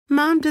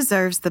Mom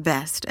deserves the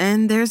best,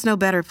 and there's no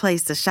better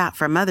place to shop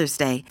for Mother's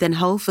Day than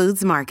Whole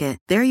Foods Market.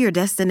 They're your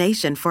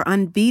destination for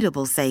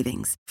unbeatable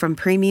savings, from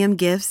premium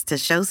gifts to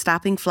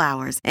show-stopping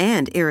flowers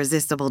and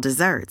irresistible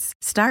desserts.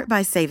 Start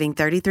by saving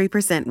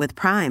 33% with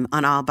Prime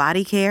on all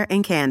body care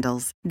and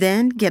candles.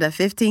 Then get a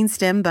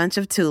 15-stem bunch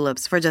of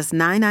tulips for just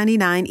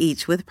 $9.99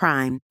 each with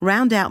Prime.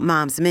 Round out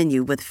Mom's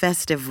menu with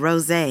festive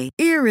rosé,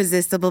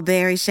 irresistible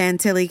berry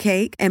chantilly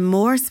cake, and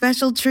more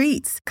special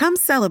treats. Come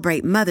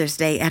celebrate Mother's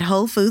Day at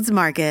Whole Foods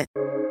Market.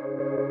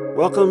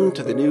 Welcome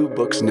to the New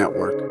Books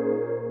Network.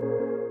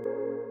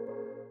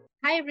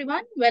 Hi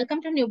everyone,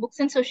 welcome to New Books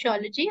in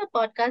Sociology, a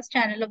podcast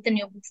channel of the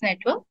New Books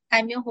Network.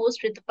 I'm your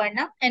host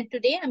Rituparna, and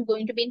today I'm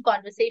going to be in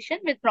conversation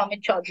with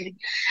Romit Chowdhury.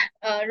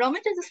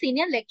 Romit is a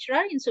senior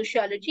lecturer in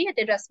sociology at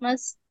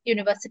Erasmus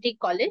University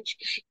College.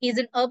 He's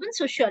an urban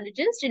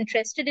sociologist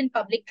interested in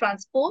public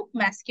transport,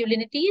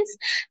 masculinities,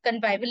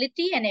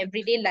 conviviality, and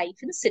everyday life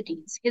in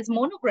cities. His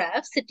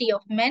monograph, City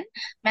of Men,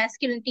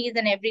 Masculinities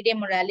and Everyday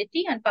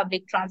Morality on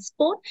Public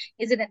Transport,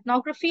 is an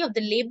ethnography of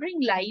the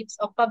laboring lives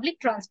of public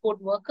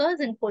transport workers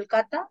in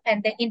Kolkata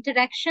and their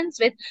interactions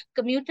with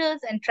commuters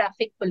and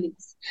traffic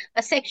police.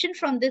 A section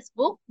from this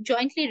book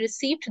jointly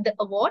received the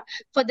award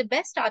for the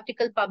best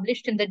article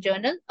published in the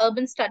journal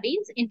Urban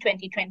Studies in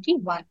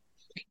 2021.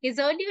 His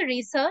earlier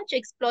research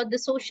explored the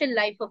social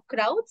life of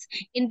crowds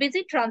in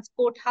busy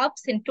transport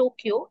hubs in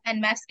Tokyo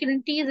and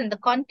masculinities in the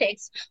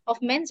context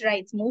of men's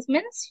rights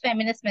movements,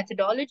 feminist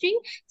methodology,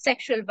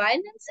 sexual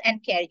violence,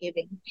 and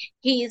caregiving.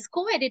 He is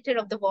co-editor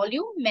of the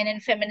volume Men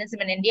and Feminism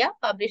in India,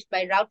 published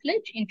by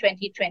Routgers in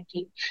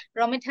 2020.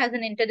 Romit has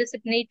an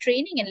interdisciplinary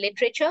training in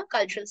literature,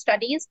 cultural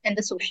studies, and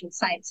the social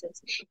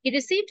sciences. He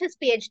received his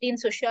PhD in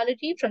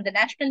sociology from the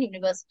National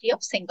University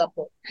of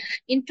Singapore.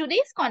 In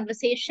today's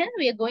conversation,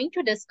 we are going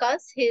to discuss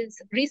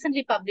his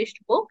recently published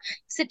book,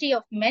 City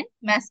of Men,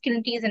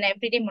 Masculinities and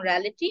Everyday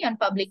Morality on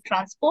Public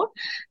Transport,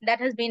 that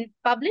has been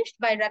published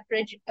by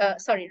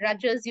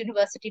Rutgers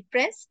University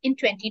Press in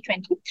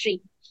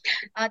 2023.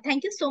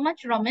 Thank you so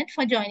much, Romit,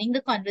 for joining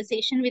the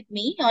conversation with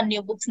me on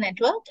New Books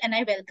Network, and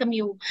I welcome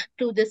you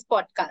to this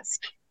podcast.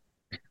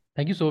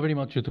 Thank you so very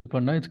much,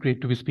 Rituparna. It's great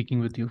to be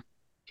speaking with you.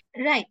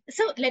 Right.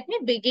 So let me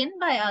begin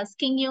by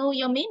asking you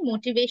your main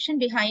motivation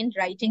behind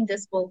writing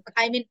this book.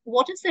 I mean,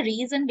 what is the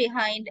reason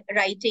behind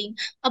writing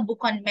a book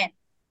on men?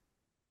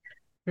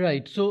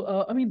 Right.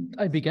 So,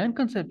 I began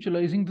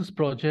conceptualizing this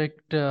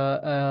project,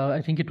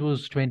 I think it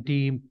was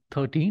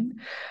 2013,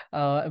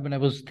 when I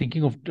was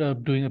thinking of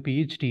doing a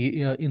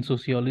PhD in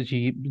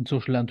sociology, in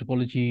social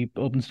anthropology,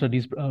 urban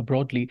studies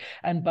broadly.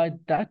 And by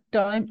that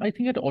time, I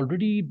think I'd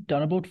already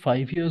done about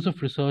 5 years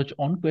of research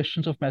on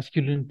questions of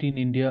masculinity in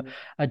India.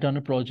 I'd done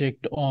a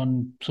project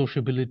on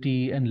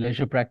sociability and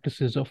leisure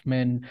practices of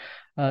men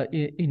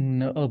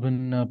in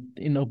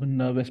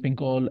urban West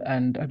Bengal,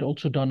 and I'd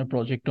also done a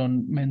project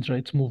on men's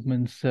rights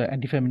movements,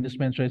 anti-feminist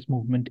men's rights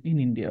movement in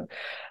India.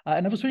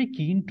 And I was very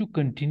keen to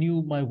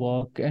continue my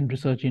work and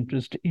research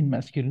interest in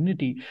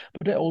masculinity,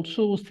 but I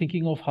also was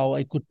thinking of how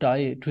I could tie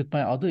it with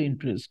my other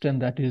interest,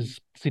 and that is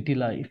city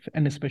life,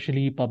 and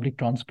especially public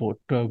transport,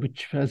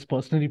 which has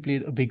personally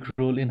played a big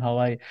role in how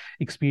I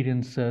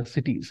experience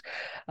cities.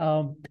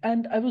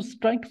 And I was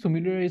trying to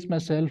familiarize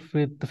myself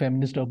with the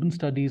feminist urban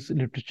studies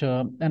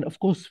literature, and of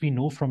course, we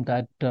know from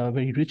that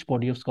very rich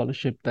body of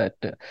scholarship that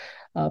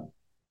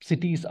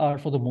cities are,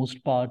 for the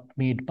most part,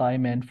 made by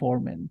men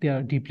for men. They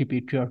are deeply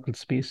patriarchal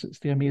spaces.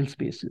 They are male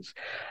spaces.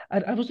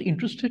 And I was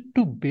interested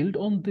to build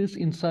on this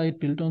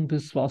insight, build on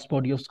this vast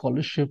body of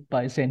scholarship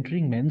by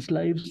centering men's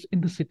lives in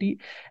the city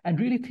and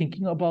really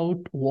thinking about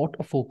what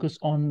a focus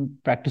on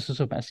practices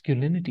of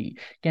masculinity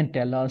can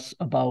tell us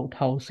about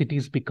how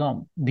cities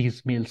become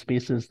these male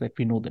spaces that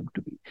we know them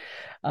to be.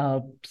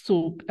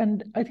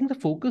 And I think the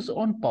focus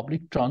on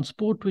public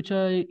transport, which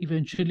I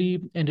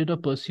eventually ended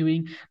up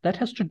pursuing, that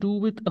has to do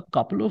with a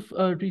couple of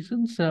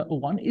reasons.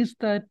 One is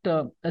that,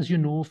 as you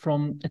know,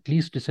 from at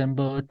least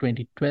December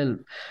 2012,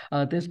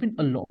 there's been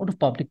a lot of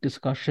public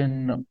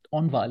discussion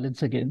on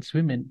violence against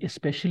women,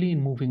 especially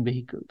in moving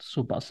vehicles,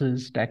 so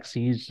buses,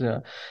 taxis,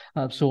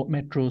 so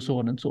metro, so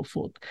on and so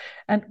forth.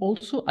 And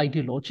also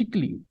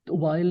ideologically,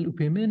 while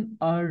women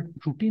are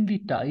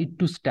routinely tied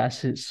to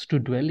stasis, to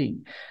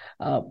dwelling,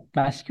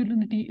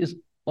 masculinity is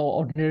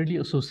ordinarily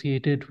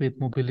associated with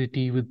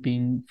mobility, with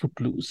being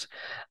footloose.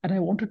 And I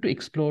wanted to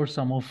explore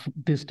some of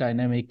this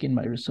dynamic in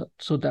my research.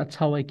 So that's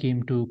how I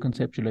came to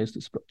conceptualize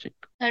this project.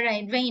 All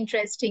right, very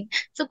interesting.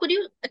 So could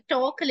you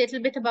talk a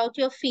little bit about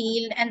your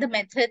field and the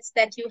methods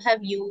that you have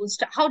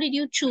used? How did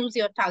you choose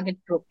your target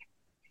group?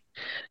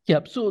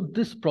 Yeah, so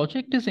this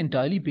project is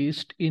entirely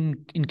based in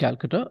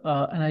Calcutta,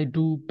 and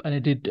I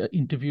did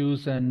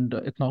interviews and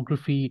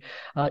ethnography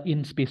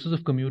in spaces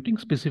of commuting,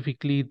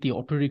 specifically the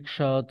auto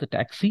rickshaw, the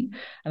taxi,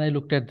 and I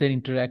looked at their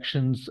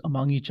interactions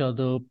among each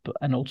other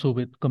and also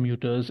with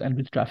commuters and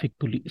with traffic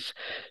police.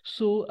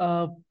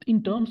 So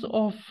in terms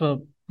of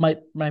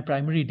my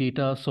primary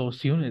data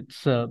source units,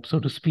 so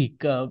to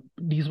speak.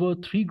 These were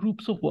three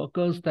groups of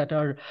workers that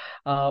are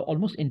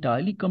almost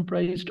entirely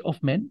comprised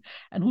of men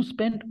and who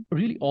spent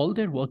really all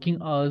their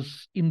working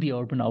hours in the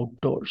urban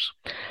outdoors.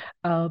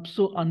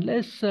 So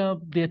unless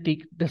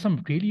there's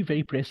some really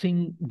very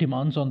pressing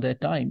demands on their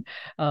time,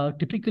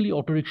 typically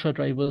auto rickshaw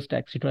drivers,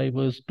 taxi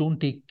drivers don't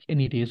take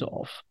any days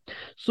off.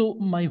 So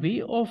my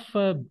way of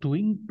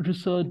doing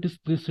research,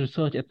 this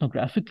research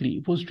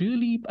ethnographically, was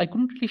really I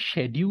couldn't really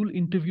schedule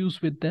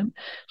interviews with them.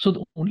 So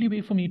the only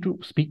way for me to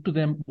speak to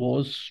them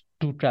was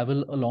to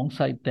travel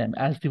alongside them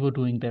as they were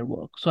doing their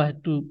work. So I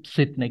had to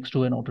sit next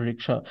to an auto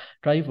rickshaw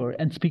driver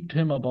and speak to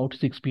him about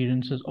his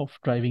experiences of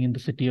driving in the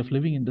city, of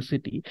living in the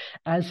city,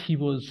 as he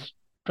was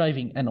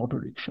driving an auto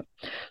rickshaw.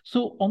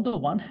 So on the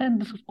one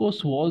hand, this of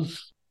course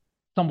was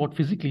somewhat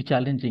physically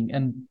challenging,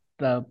 and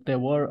there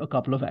were a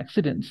couple of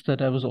accidents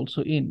that I was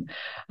also in.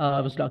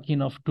 I was lucky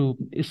enough to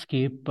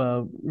escape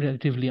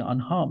relatively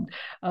unharmed,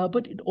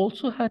 but it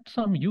also had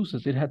some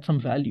uses. It had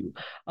some value.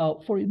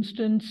 For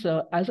instance,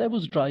 as I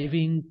was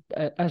driving,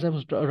 as I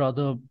was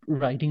rather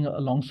riding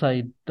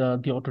alongside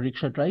the auto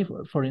rickshaw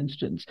driver, for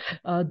instance,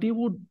 they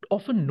would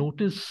often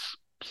notice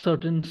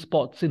certain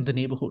spots in the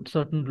neighborhood,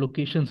 certain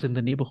locations in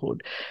the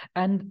neighborhood,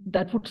 and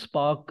that would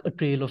spark a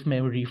trail of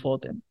memory for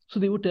them. So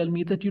they would tell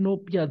me that,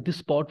 yeah, this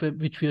spot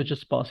which we are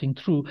just passing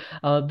through,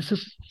 this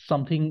is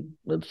something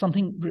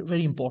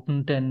very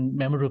important and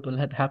memorable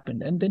had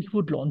happened. And then he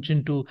would launch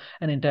into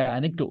an entire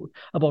anecdote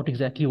about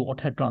exactly what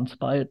had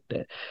transpired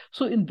there.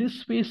 So in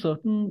this way,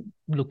 certain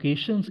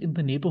locations in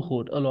the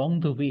neighborhood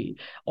along the way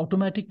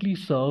automatically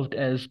served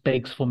as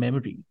pegs for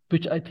memory,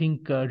 which I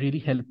think really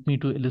helped me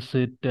to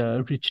elicit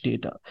rich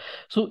data.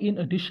 So in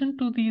addition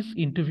to these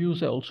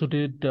interviews, I also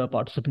did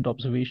participant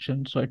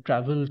observations. So I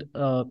traveled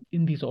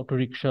in these auto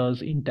rickshaws,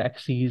 in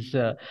taxis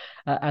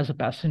as a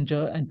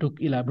passenger, and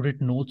took elaborate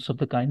notes of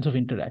the kinds of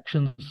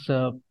interactions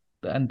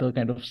and the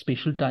kind of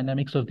spatial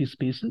dynamics of these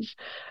spaces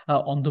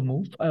on the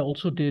move. I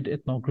also did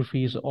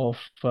ethnographies of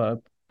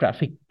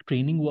traffic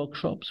training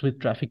workshops with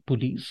traffic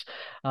police,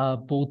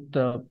 both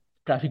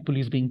traffic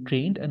police being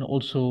trained and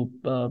also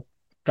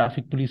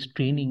traffic police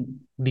training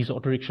these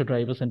auto rickshaw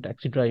drivers and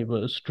taxi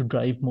drivers to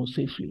drive more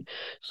safely.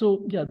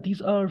 So yeah, these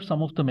are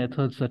some of the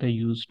methods that I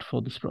used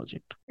for this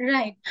project.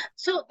 Right.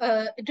 So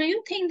do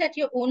you think that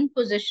your own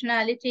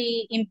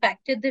positionality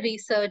impacted the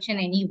research in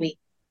any way?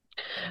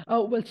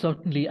 Well,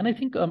 certainly. And I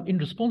think in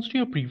response to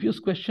your previous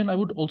question, I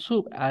would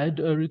also add,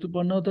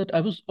 Rituparna, that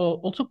I was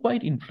also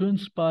quite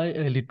influenced by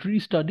literary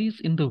studies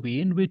in the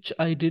way in which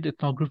I did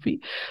ethnography,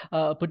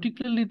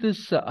 particularly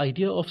this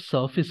idea of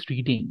surface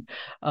reading,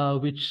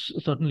 which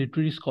certain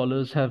literary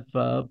scholars have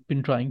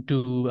been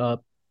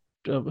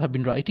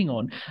writing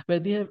on, where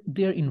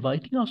they are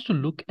inviting us to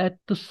look at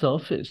the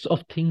surface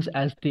of things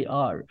as they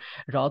are,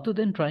 rather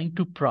than trying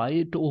to pry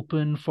it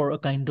open for a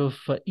kind of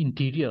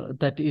interior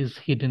that is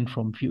hidden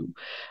from view.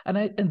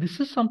 And this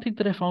is something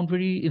that I found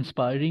very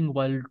inspiring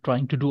while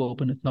trying to do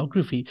open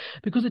ethnography,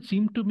 because it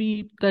seemed to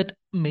me that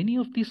many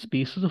of these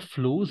spaces of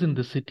flows in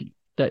the city,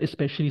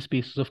 especially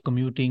spaces of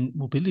commuting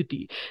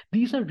mobility,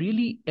 these are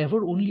really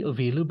ever only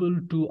available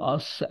to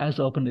us as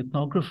urban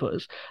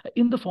ethnographers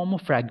in the form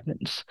of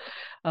fragments.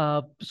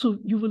 So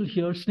you will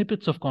hear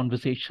snippets of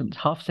conversations,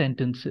 half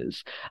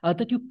sentences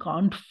that you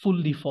can't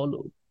fully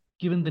follow,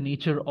 given the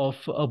nature of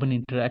urban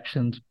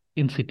interactions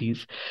in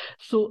cities.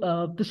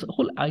 So this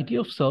whole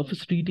idea of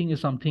surface reading is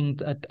something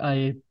that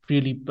I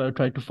really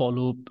try to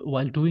follow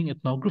while doing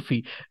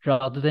ethnography,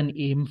 rather than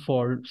aim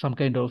for some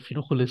kind of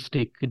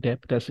holistic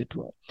depth, as it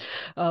were.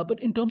 But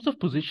in terms of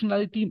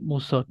positionality,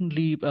 most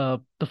certainly the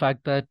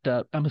fact that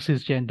I'm a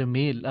cisgender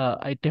male,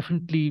 I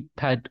definitely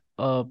had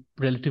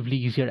relatively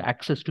easier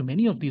access to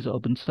many of these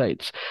urban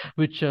sites,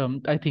 which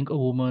I think a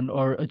woman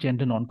or a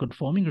gender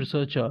non-conforming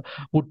researcher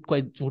would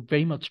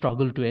very much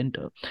struggle to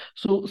enter.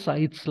 So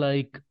sites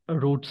like a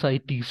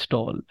roadside tea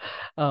stall,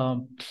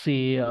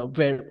 say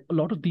where a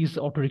lot of these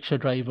auto rickshaw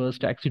drivers,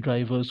 taxi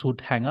drivers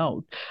would hang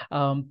out.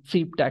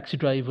 Say taxi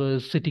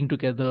drivers sitting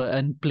together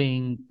and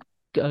playing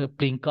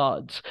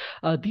cards.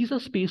 These are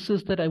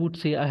spaces that I would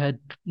say I had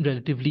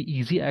relatively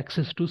easy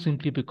access to,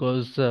 simply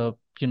because I'm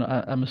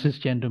a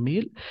cisgender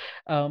male.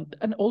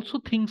 And also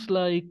things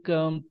like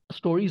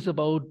stories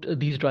about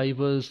these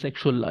drivers'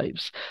 sexual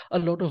lives, a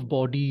lot of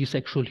body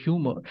sexual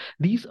humor.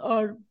 These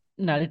are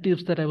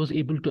narratives that I was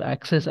able to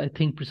access, I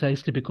think,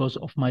 precisely because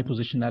of my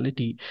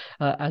positionality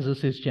as a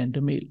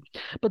cisgender male.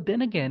 But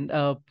then again,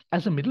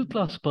 as a middle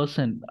class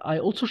person, I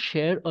also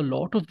share a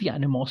lot of the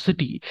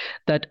animosity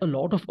that a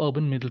lot of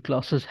urban middle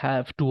classes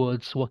have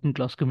towards working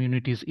class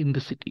communities in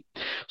the city.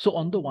 So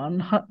on the one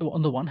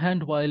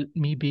hand, while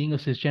me being a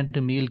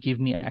cisgender male gave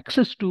me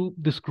access to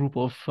this group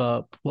of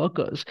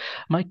workers,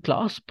 my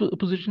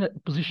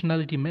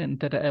positionality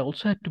meant that I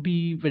also had to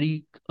be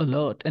very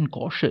alert and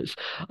cautious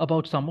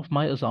about some of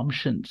my assumptions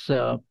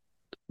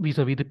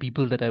vis-a-vis the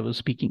people that I was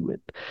speaking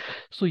with.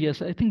 So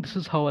yes, I think this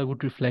is how I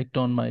would reflect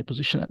on my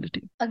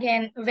positionality.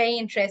 Again, very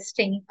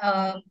interesting.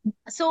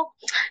 So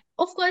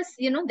Of course,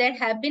 there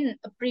have been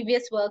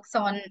previous works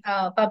on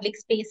public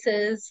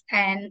spaces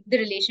and the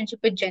relationship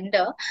with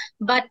gender.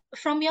 But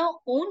from your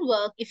own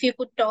work, if you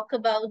could talk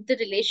about the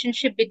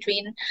relationship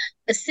between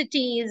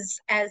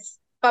cities as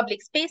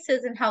public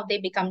spaces and how they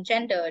become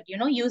gendered,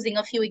 using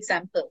a few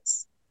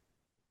examples.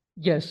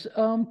 Yes.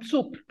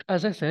 So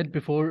as I said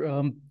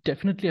before,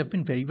 definitely I've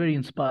been very, very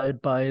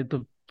inspired by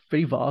the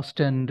very vast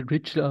and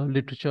rich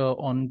literature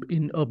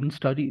in urban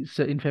studies,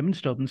 in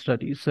feminist urban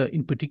studies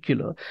in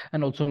particular,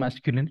 and also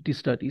masculinity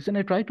studies. And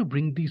I try to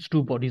bring these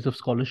two bodies of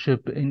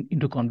scholarship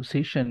into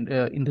conversation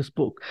in this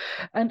book.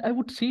 And I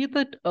would say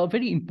that a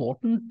very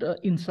important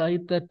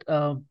insight that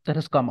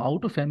has come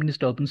out of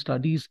feminist urban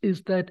studies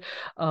is that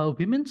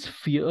women's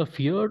fear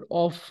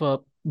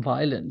of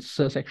violence,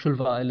 sexual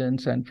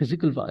violence, and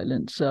physical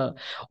violence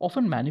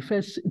often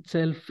manifests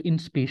itself in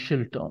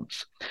spatial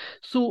terms.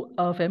 So,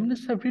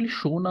 feminists have really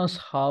shown us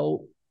how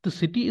the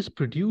city is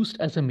produced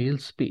as a male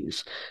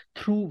space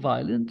through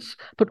violence,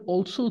 but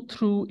also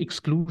through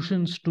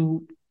exclusions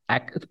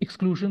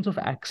of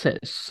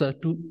access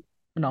to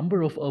a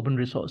number of urban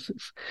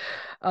resources.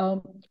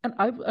 And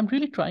I'm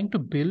really trying to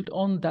build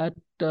on that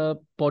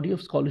body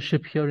of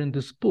scholarship here in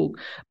this book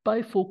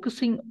by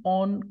focusing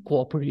on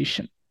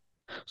cooperation.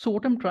 So,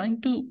 what I'm trying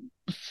to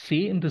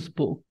say in this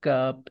book,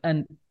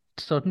 and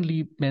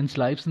certainly men's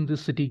lives in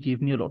this city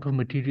gave me a lot of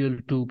material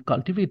to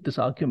cultivate this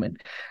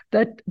argument,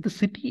 that the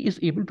city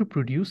is able to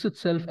produce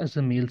itself as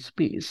a male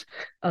space,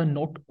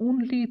 not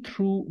only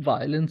through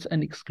violence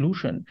and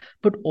exclusion,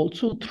 but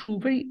also through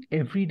very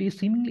everyday,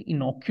 seemingly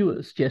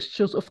innocuous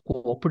gestures of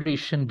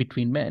cooperation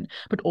between men,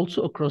 but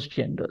also across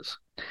genders.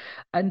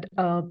 And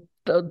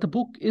the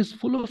book is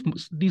full of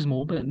these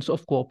moments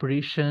of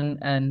cooperation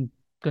and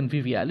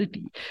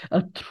conviviality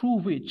through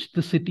which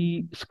the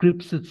city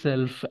scripts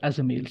itself as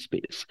a male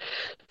space.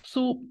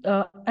 So,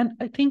 and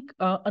I think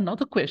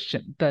another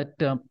question that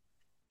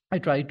I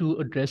try to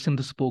address in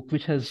this book,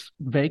 which has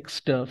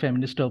vexed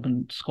feminist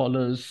urban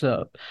scholars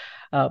uh,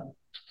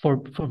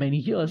 for many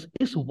years,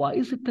 is why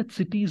is it that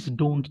cities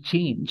don't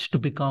change to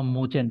become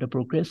more gender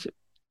progressive?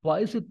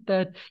 Why is it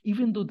that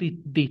even though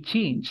they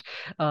change,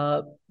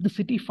 the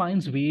city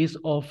finds ways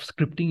of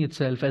scripting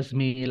itself as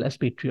male, as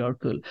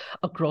patriarchal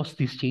across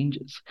these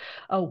changes?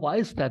 Why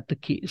is that the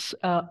case?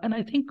 And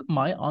I think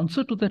my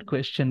answer to that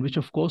question, which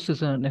of course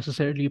is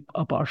necessarily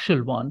a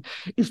partial one,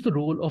 is the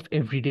role of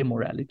everyday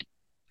morality.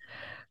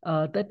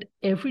 That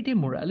everyday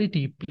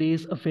morality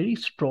plays a very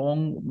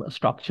strong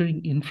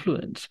structuring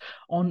influence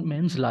on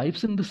men's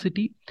lives in the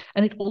city,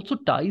 and it also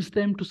ties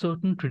them to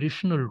certain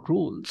traditional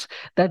roles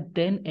that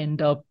then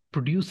end up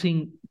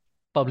producing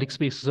public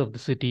spaces of the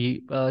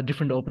city,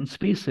 different urban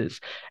spaces,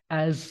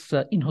 as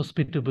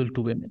inhospitable to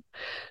women.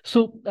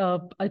 So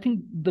I think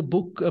the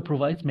book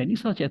provides many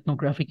such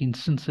ethnographic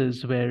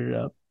instances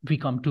where we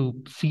come to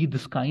see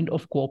this kind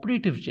of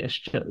cooperative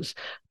gestures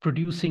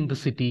producing the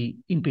city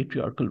in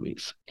patriarchal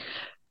ways.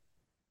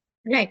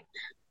 Right.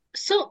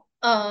 So,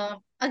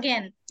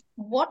 again,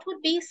 what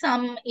would be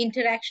some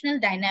interactional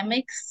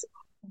dynamics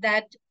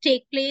that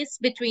take place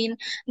between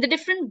the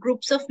different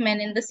groups of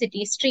men in the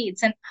city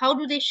streets, and how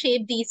do they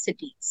shape these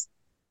cities?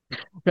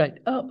 Right.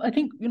 I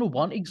think,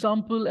 one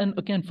example, and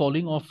again,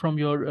 following off from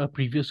your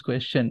previous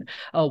question,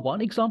 one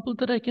example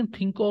that I can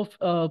think of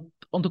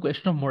on the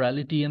question of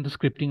morality and the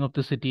scripting of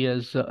the city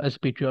as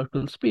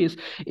patriarchal space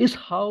is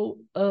how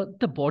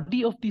the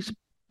body of these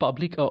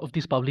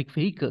public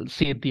vehicles,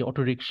 say the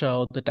auto rickshaw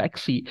or the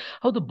taxi,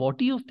 how the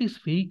body of these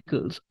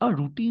vehicles are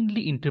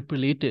routinely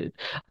interpolated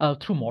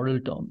through moral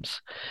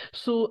terms.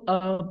 So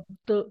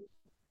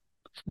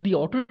the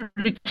auto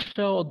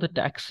rickshaw or the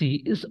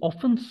taxi is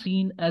often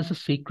seen as a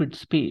sacred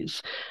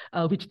space,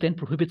 which then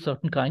prohibits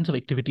certain kinds of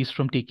activities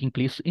from taking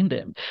place in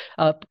them.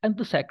 And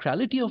the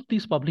sacrality of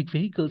these public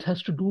vehicles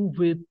has to do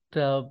with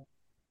the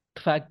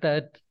fact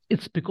that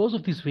it's because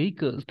of these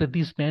vehicles that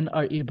these men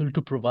are able to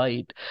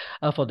provide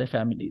for their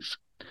families.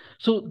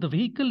 So the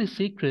vehicle is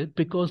sacred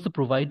because the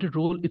provider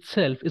role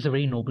itself is a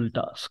very noble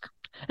task.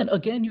 And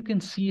again, you can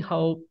see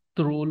how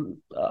the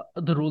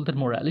role that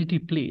morality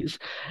plays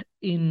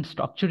in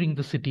structuring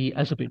the city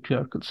as a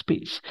patriarchal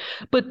space.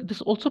 But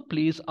this also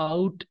plays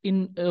out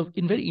in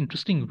very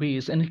interesting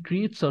ways, and it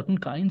creates certain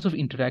kinds of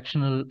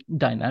interactional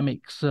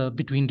dynamics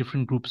between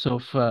different groups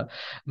of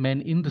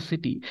men in the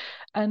city.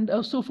 And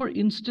so, for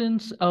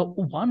instance,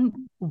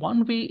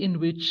 one way in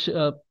which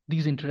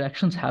these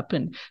interactions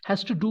happen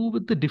has to do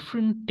with the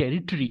different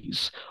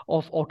territories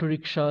of auto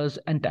rickshaws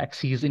and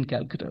taxis in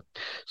Calcutta.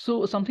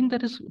 So something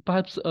that is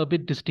perhaps a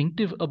bit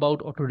distinctive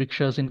about auto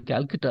rickshaws in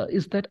Calcutta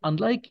is that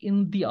unlike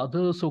in the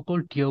other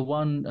so-called tier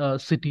one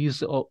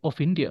cities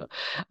of India,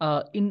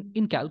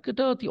 in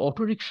Calcutta, the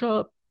auto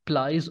rickshaw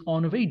plies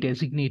on a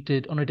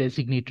designated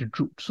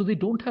route. So they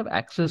don't have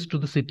access to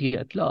the city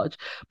at large,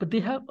 but they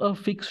have a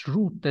fixed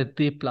route that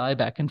they ply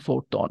back and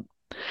forth on.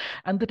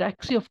 And the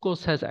taxi, of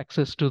course, has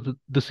access to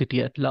the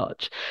city at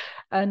large.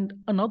 And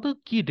another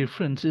key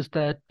difference is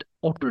that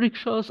auto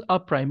rickshaw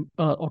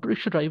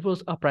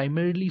drivers are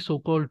primarily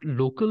so-called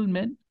local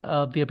men.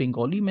 They are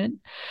Bengali men,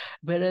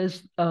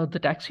 whereas the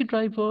taxi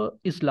driver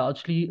is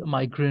largely a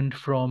migrant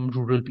from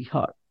rural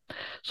Bihar.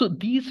 So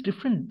these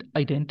different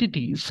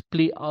identities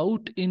play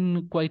out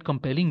in quite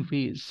compelling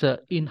ways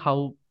in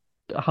how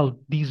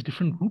these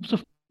different groups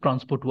of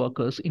transport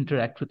workers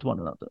interact with one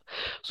another.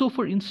 So,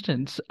 for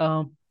instance,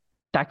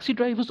 taxi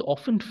drivers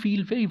often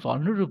feel very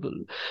vulnerable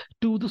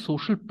to the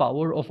social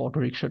power of auto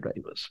rickshaw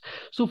drivers.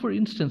 So, for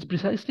instance,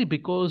 precisely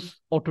because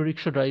auto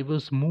rickshaw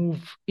drivers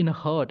move in a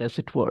herd, as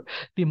it were,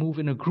 they move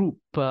in a group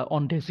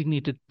on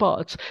designated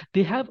paths,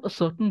 they have a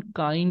certain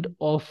kind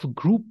of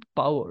group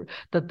power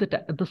that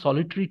the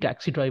solitary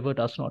taxi driver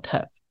does not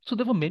have. So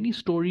there were many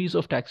stories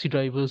of taxi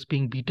drivers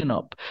being beaten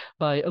up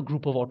by a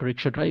group of auto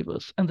rickshaw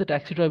drivers, and the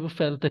taxi driver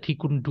felt that he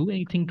couldn't do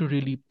anything to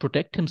really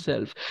protect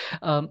himself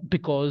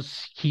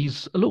because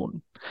he's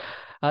alone.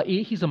 A,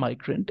 he's a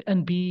migrant,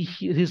 and B,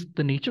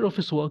 the nature of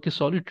his work is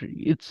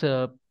solitary.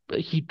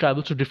 He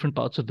travels to different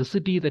parts of the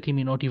city that he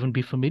may not even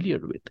be familiar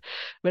with,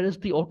 whereas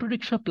the auto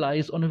rickshaw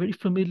plies on a very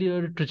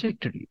familiar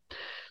trajectory.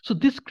 So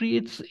this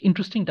creates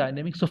interesting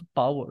dynamics of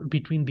power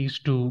between these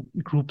two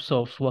groups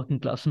of working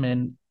class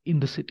men in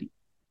the city.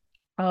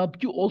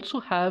 You also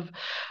have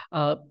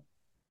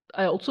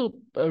I also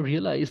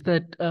realized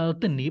that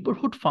the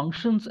neighborhood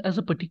functions as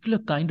a particular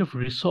kind of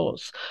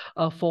resource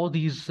for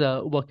these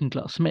working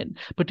class men,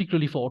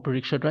 particularly for auto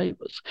rickshaw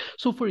drivers.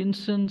 So, for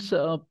instance,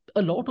 a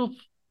lot of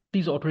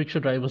these auto rickshaw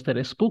drivers that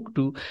I spoke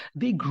to,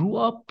 they grew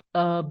up,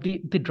 they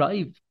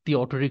drive the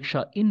auto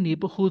rickshaw in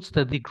neighborhoods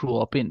that they grew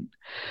up in.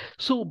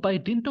 So, by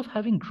dint of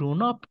having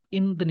grown up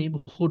in the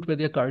neighborhood where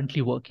they're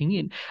currently working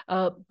in,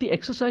 they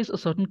exercise a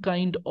certain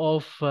kind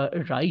of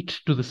right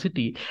to the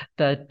city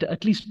that,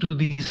 at least to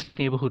these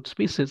neighborhood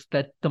spaces,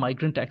 that the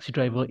migrant taxi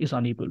driver is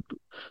unable to.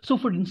 So,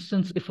 for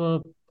instance, if a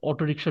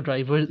auto rickshaw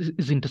driver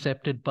is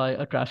intercepted by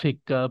a traffic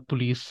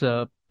police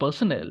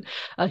personnel,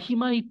 he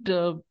might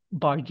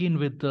bargain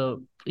with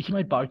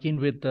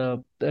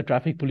the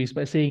traffic police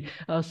by saying,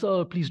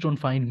 "Sir, please don't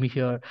find me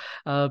here.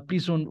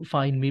 Please don't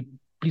find me.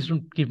 Please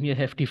don't give me a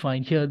hefty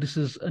fine here. This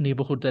is a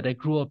neighborhood that I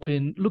grew up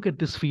in. Look at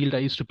this field. I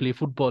used to play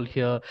football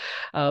here.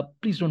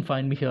 Please don't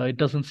find me here. It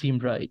doesn't seem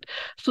right."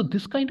 So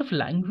this kind of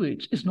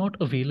language is not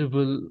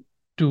available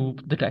to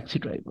the taxi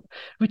driver,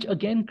 which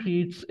again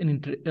creates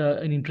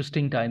an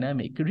interesting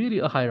dynamic, really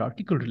a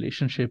hierarchical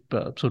relationship,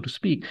 so to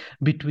speak,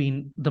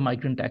 between the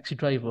migrant taxi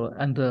driver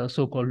and the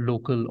so-called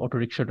local auto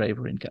rickshaw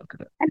driver in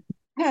Calcutta.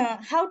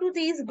 How do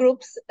these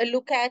groups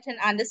look at and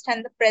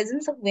understand the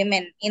presence of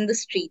women in the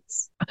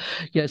streets?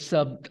 Yes,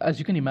 as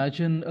you can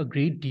imagine, a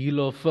great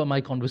deal of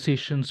my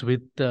conversations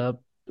with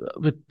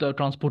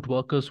transport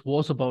workers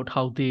was about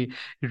how they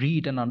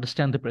read and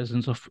understand the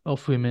presence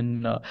of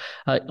women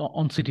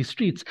on city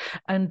streets.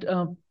 And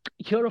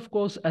here, of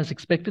course, as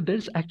expected, there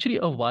is actually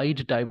a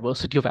wide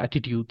diversity of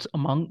attitudes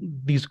among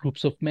these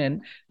groups of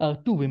men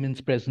to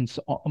women's presence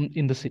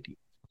in the city.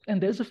 And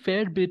there's a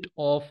fair bit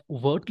of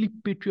overtly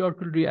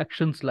patriarchal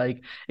reactions,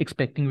 like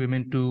expecting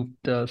women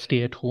to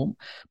stay at home.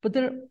 But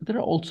there are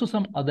also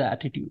some other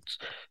attitudes.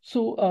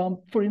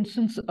 So, for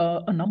instance,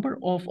 a number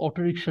of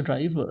auto rickshaw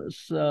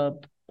drivers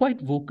quite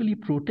vocally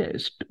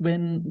protest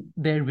when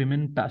their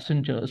women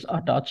passengers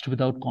are touched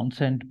without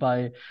consent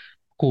by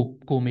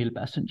co-male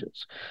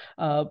passengers.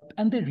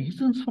 And their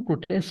reasons for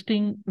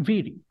protesting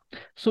vary.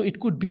 So it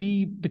could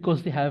be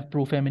because they have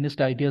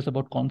pro-feminist ideas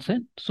about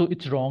consent. So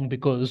it's wrong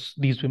because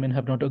these women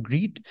have not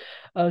agreed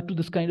to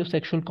this kind of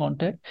sexual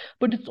contact.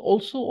 But it's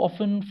also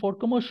often for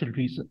commercial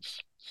reasons.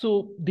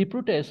 So they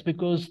protest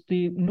because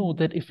they know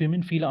that if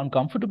women feel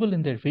uncomfortable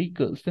in their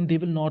vehicles, then they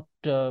will not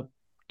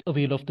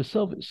avail of the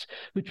service,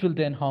 which will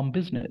then harm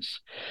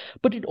business.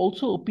 But it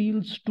also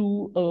appeals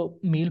to a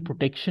male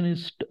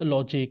protectionist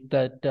logic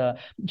that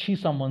she's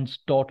someone's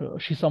daughter,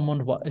 she's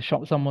someone's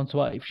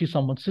wife, she's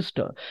someone's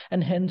sister,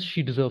 and hence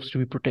she deserves to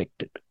be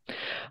protected.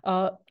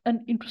 And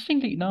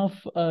interestingly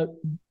enough,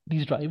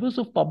 these drivers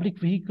of public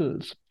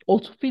vehicles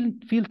also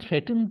feel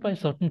threatened by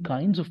certain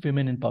kinds of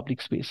women in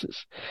public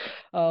spaces.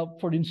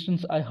 For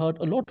instance, I heard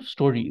a lot of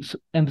stories,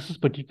 and this is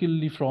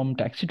particularly from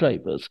taxi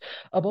drivers,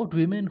 about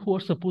women who are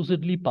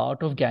supposedly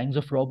part of gangs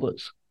of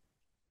robbers.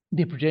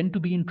 They pretend to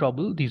be in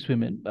trouble, these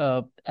women,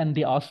 and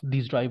they ask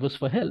these drivers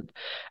for help,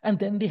 and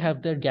then they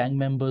have their gang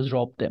members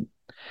rob them.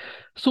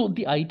 So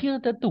the idea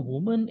that the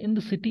woman in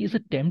the city is a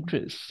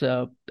temptress,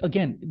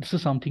 again, this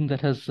is something that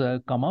has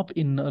come up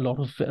in a lot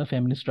of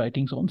feminist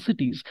writings on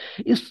cities,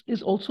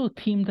 is also a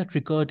theme that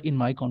recurred in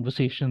my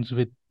conversations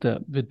with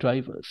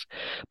drivers.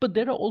 But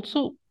there are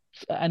also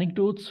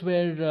anecdotes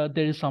where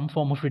there is some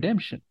form of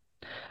redemption.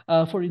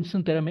 For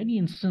instance, there are many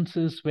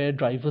instances where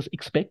drivers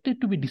expected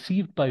to be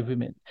deceived by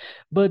women,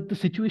 but the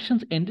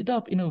situations ended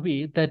up in a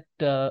way that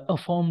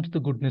affirmed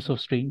the goodness of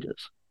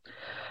strangers.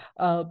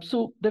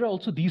 So there are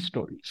also these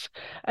stories.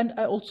 And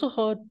I also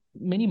heard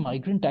many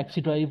migrant taxi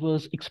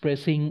drivers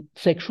expressing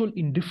sexual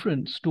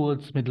indifference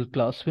towards middle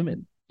class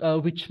women.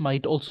 which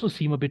might also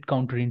seem a bit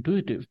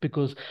counterintuitive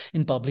because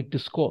in public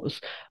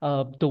discourse,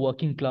 the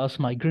working class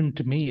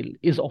migrant male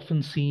is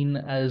often seen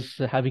as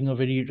having a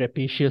very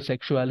rapacious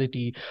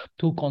sexuality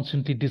who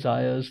constantly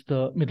desires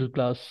the middle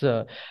class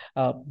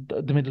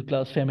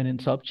feminine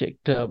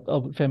subject,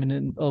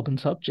 feminine urban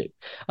subject.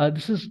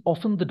 This is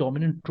often the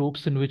dominant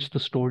tropes in which the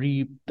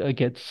story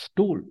gets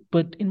told.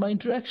 But in my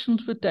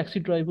interactions with taxi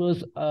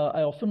drivers,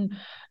 I often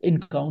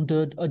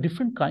encountered a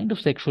different kind of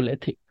sexual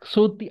ethic.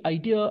 So the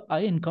idea I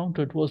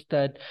encountered was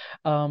that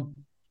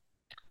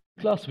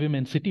class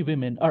women, city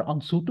women, are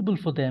unsuitable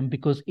for them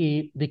because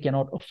A, they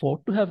cannot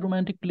afford to have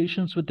romantic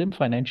relations with them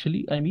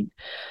financially, I mean,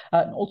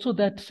 and also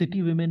that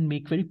city women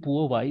make very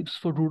poor wives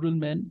for rural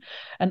men,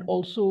 and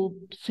also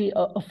say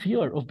a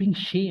fear of being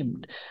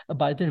shamed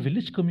by their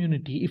village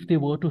community if they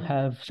were to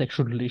have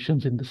sexual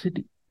relations in the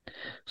city.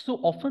 So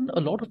often, a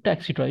lot of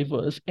taxi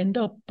drivers end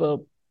up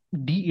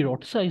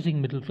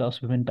de-eroticizing middle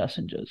class women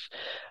passengers.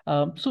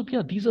 So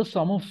yeah, these are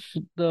some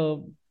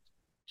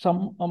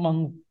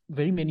among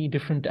very many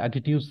different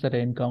attitudes that I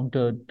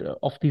encountered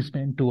of these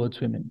men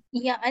towards women.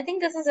 Yeah, I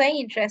think this is very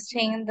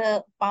interesting,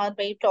 the part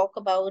where you talk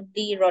about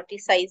the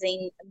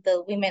eroticizing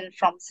the women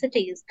from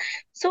cities.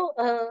 So,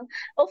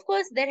 of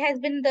course, there has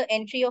been the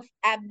entry of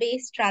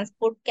app-based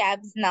transport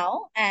cabs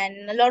now,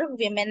 and a lot of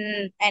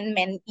women and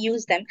men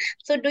use them.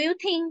 So, do you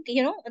think,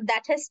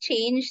 that has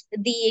changed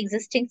the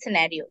existing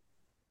scenario?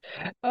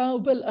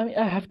 Well, I mean,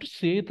 I have to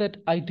say that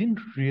I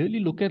didn't really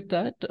look at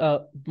that.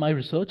 My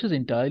research is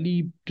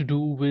entirely to do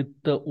with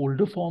the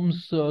older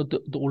forms, the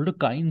older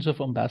kinds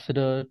of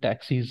ambassador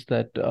taxis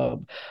that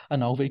are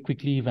now very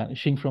quickly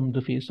vanishing from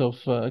the face of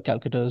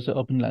Calcutta's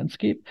urban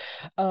landscape.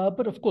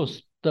 But of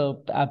course, the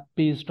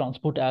app-based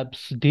transport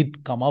apps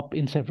did come up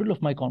in several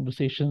of my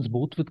conversations,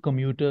 both with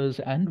commuters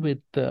and with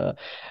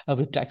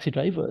taxi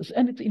drivers.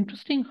 And it's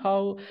interesting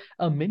how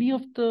many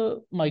of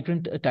the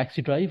migrant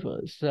taxi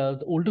drivers,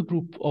 the older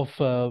group of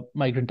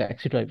migrant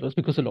taxi drivers,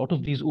 because a lot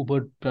of these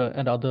Uber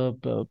and other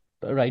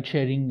ride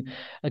sharing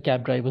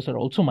cab drivers are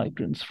also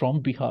migrants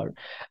from Bihar.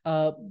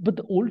 But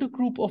the older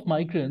group of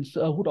migrants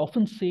would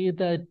often say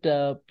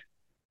that.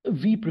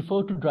 We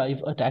prefer to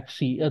drive a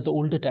taxi, the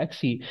older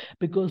taxi,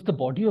 because the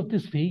body of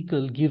this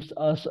vehicle gives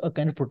us a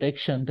kind of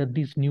protection that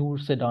these new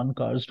sedan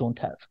cars don't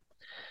have.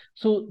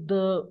 So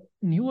the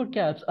newer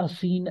cabs are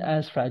seen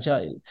as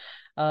fragile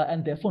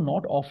and therefore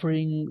not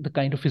offering the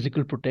kind of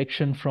physical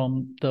protection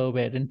from the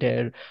wear and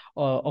tear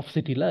of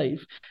city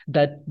life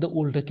that the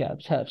older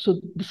cabs have. So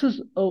this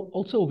is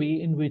also a way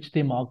in which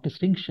they mark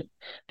distinction.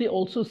 They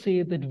also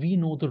say that we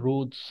know the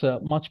roads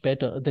much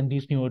better than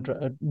these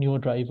newer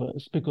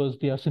drivers because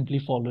they are simply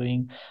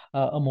following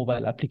a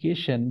mobile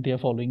application. They are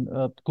following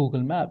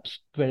Google Maps,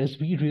 whereas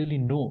we really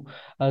know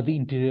the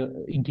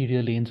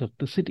interior lanes of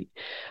the city.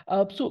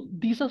 So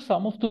these are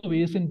some of the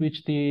ways in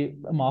which they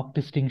mark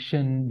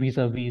distinction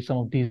vis-a-vis some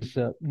of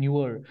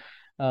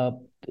uh,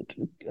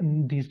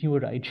 these newer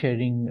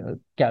ride-sharing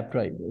cab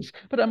drivers.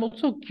 But I'm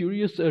also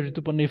curious,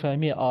 Rituparna, if I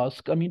may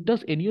ask, I mean,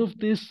 does any of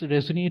this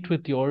resonate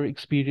with your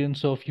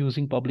experience of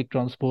using public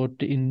transport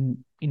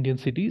in Indian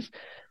cities?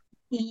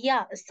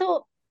 Yeah,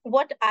 so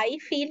what I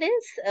feel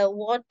is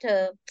what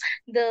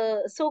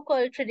the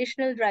so-called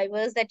traditional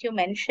drivers that you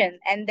mentioned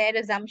and their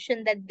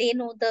assumption that they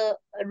know the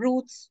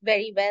routes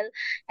very well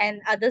and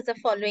others are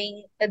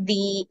following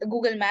the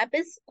Google Map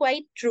is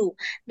quite true.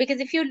 Because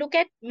if you look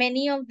at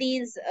many of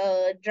these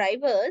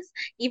drivers,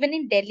 even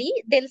in Delhi,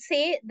 they'll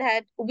say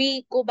that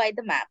we go by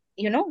the map.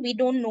 We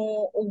don't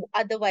know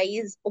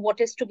otherwise what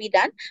is to be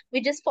done.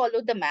 We just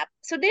follow the map.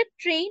 So they're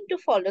trained to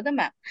follow the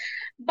map.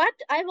 But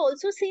I've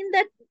also seen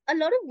that a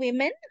lot of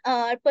women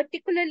are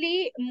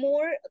particularly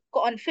more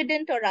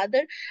confident or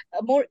rather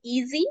more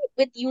easy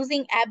with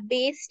using app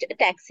based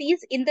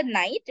taxis in the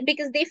night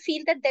because they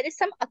feel that there is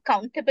some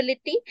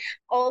accountability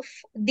of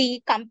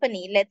the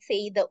company, let's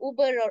say the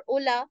Uber or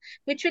Ola,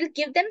 which will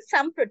give them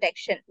some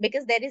protection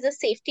because there is a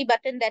safety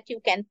button that you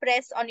can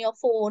press on your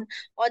phone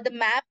or the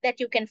map that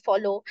you can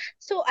follow.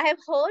 So I have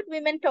heard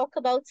women talk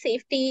about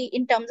safety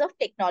in terms of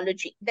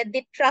technology, that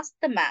they trust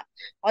the map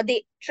or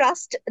they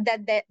trust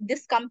that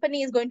this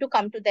company is going to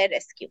come to their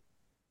rescue.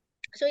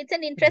 So it's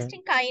an Right.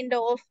 interesting kind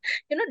of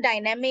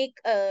dynamic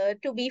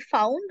to be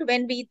found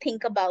when we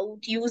think about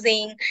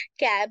using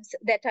cabs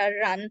that are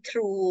run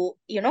through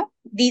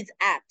these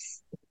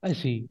apps. I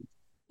see.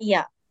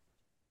 Yeah,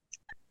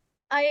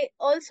 I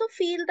also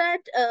feel that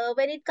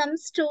when it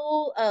comes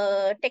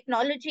to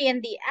technology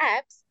and the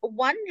apps,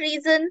 one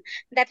reason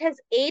that has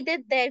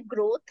aided their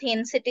growth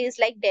in cities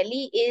like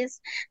Delhi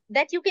is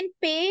that you can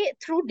pay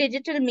through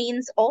digital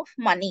means of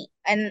money.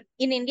 And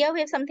in India, we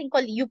have something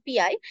called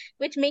UPI,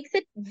 which makes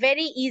it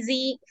very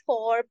easy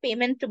for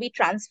payment to be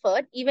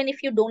transferred, even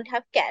if you don't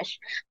have cash.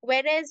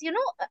 Whereas,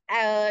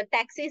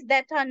 taxis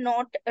that are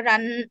not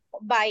run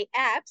by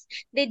apps,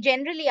 they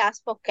generally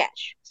ask for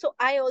cash. So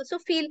I also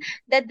feel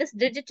that this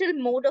digital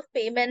mode of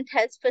payment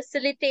has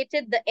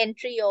facilitated the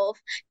entry of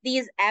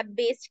these app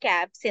based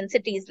cabs in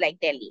cities like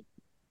Delhi.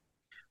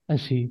 I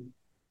see.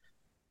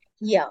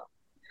 Yeah.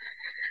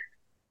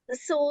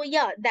 So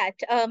yeah, that.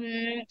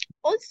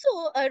 Also,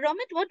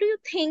 Romit, what do you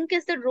think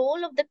is the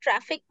role of the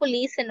traffic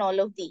police in all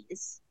of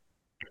these?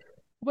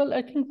 Well,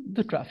 I think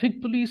the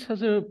traffic police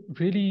has a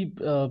really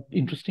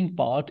interesting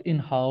part in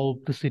how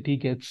the city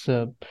gets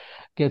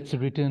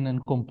written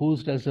and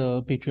composed as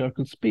a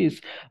patriarchal space.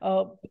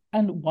 Uh,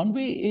 and one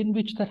way in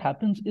which that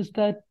happens is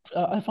that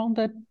I found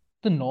that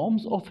the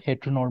norms of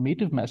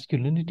heteronormative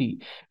masculinity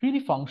really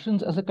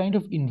functions as a kind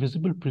of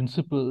invisible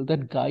principle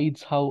that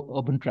guides how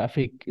urban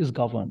traffic is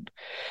governed.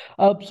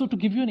 So to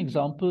give you an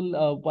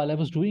example, while I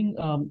was doing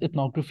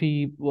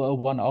ethnography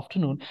one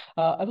afternoon,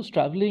 I was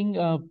traveling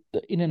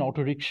in an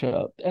auto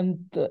rickshaw, and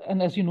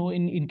as you know,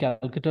 in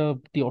Calcutta,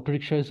 the auto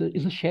rickshaw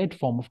is a shared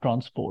form of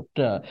transport,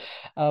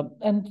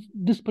 and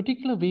this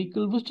particular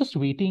vehicle was just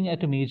waiting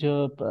at a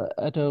major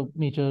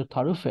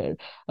thoroughfare,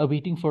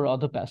 waiting for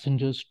other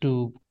passengers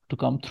to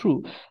come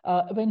through.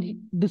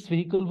 This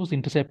vehicle was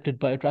intercepted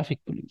by a traffic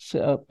police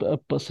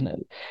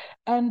personnel,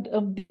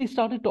 and they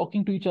started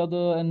talking to each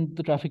other, and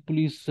the traffic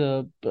police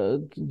the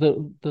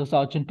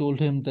sergeant told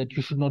him that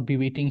you should not be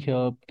waiting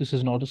here, this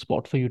is not a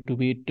spot for you to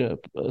wait,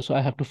 so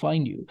I have to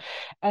fine you.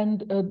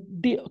 And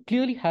they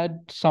clearly had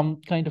some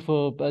kind of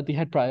a they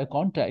had prior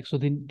contact, so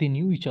they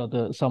knew each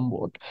other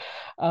somewhat.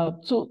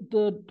 So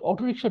the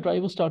auto rickshaw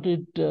driver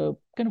started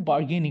kind of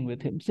bargaining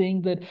with him,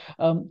 saying that,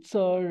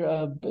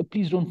 sir,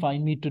 please don't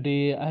find me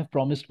today. I have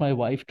promised my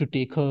wife to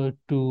take her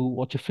to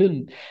watch a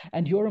film,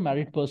 and you're a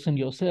married person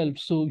yourself,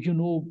 so you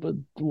know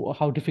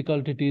how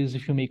difficult it is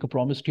if you make a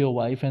promise to your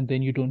wife and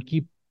then you don't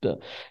keep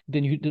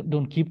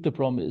don't keep the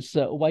promise.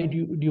 Why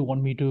do you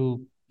want me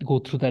to go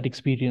through that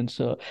experience,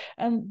 sir?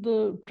 And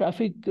the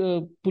traffic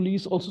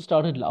police also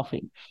started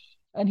laughing.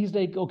 And he's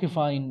like, okay,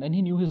 fine. And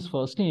he knew his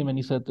first name, and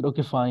he said that,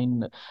 okay,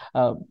 fine,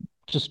 uh,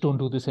 just don't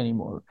do this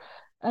anymore.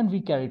 And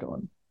we carried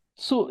on.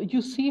 So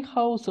you see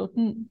how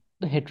certain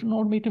the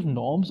heteronormative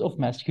norms of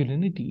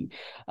masculinity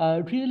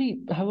really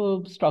have a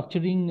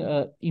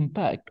structuring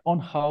impact on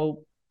how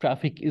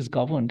traffic is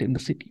governed in the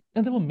city.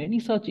 And there were many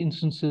such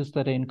instances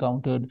that I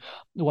encountered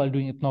while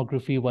doing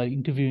ethnography, while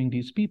interviewing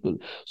these people.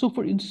 So,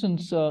 for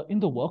instance,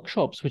 in the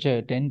workshops which I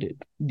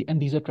attended,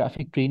 and these are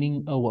traffic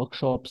training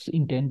workshops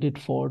intended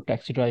for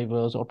taxi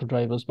drivers, auto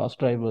drivers, bus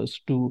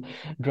drivers to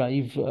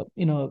drive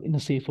in a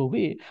safer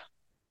way.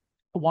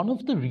 One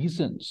of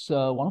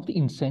the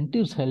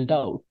incentives held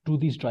out to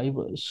these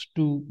drivers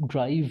to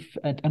drive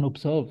and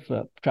observe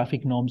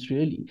traffic norms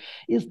really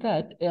is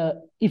that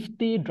if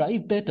they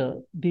drive better,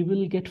 they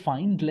will get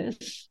fined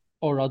less,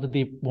 or rather,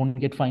 they won't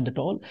get fined at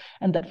all.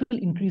 And that will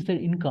increase their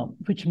income,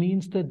 which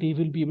means that they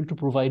will be able to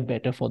provide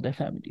better for their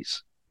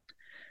families.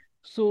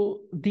 So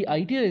the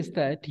idea is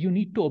that you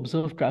need to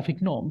observe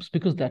traffic norms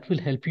because that will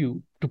help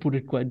you, to put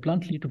it quite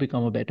bluntly, to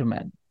become a better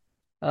man.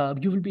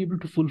 You will be able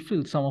to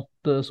fulfill some of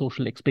the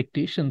social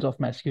expectations of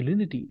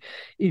masculinity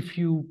if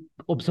you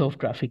observe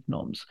traffic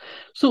norms.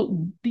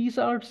 So these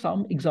are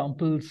some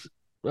examples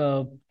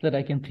that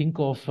I can think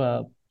of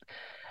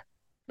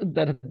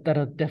that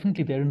are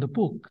definitely there in the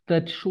book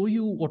that show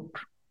you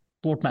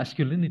what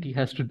masculinity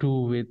has to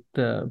do with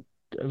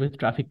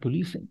traffic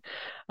policing.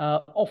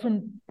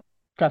 Often,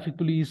 traffic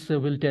police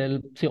will tell,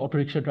 say, auto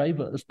rickshaw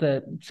drivers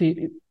that,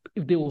 say,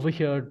 if they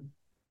overhear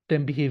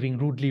them behaving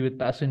rudely with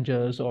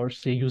passengers or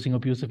say using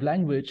abusive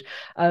language.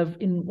 I've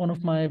in one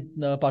of my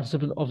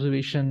participant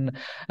observation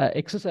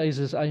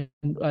exercises, I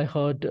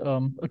heard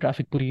a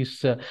traffic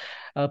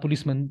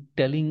policeman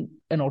telling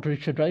an auto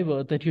rickshaw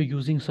driver that you're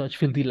using such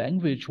filthy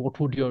language. What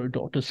would your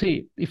daughter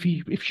say if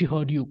she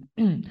heard you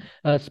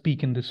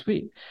speak in this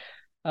way?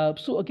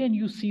 So again,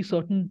 you see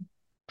certain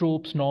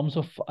tropes, norms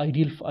of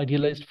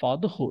idealized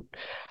fatherhood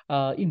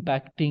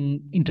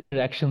impacting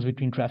interactions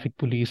between traffic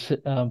police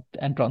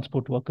and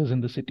transport workers in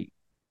the city.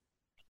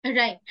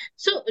 Right.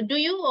 So, do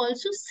you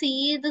also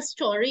see the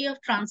story of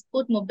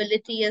transport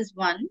mobility as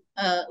one,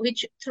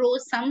 which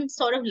throws some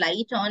sort of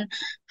light on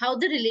how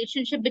the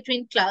relationship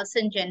between class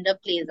and gender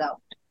plays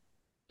out?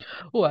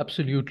 Oh,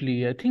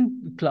 absolutely. I think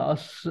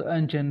class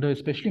and gender,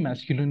 especially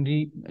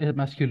masculinity,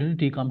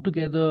 come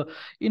together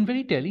in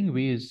very telling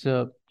ways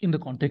in the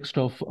context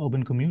of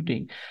urban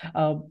commuting.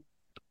 Uh,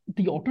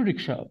 the auto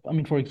rickshaw, I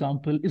mean, for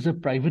example, is a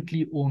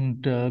privately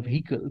owned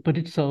vehicle, but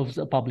it serves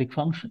a public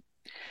function.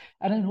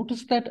 And I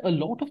noticed that a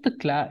lot of the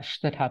clash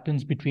that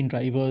happens between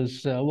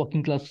drivers,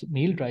 working class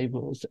male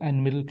drivers,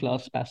 and middle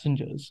class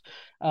passengers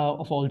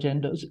of all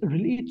genders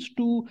relates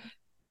to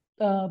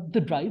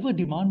the driver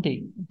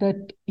demanding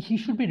that he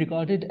should be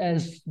regarded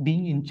as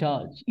being in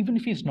charge, even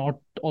if he's not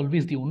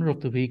always the owner of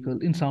the vehicle.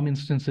 In some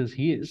instances,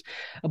 he is,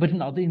 but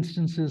in other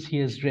instances, he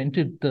has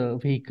rented the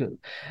vehicle.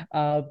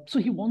 So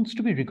he wants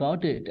to be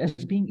regarded as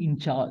being in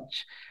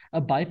charge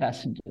by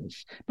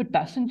passengers. But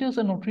passengers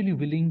are not really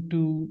willing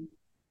to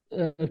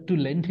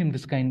lend him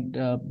this kind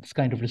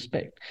of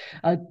respect.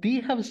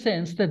 They have a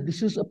sense that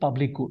this is a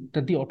public good,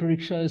 that the auto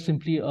rickshaw is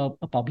simply a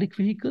public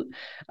vehicle,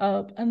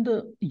 and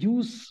the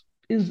use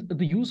is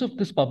the use of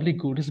this public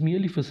good is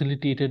merely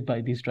facilitated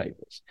by these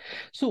drivers.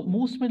 So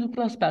most middle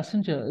class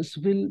passengers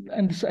will,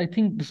 and this, I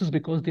think this is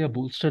because they are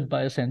bolstered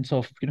by a sense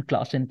of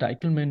class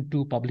entitlement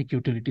to public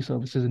utility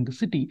services in the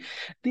city.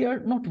 They are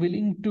not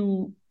willing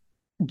to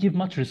give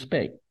much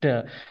respect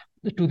to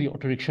the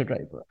auto rickshaw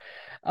driver.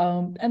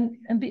 And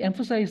they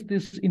emphasize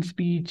this in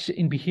speech,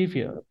 in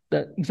behavior,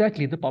 that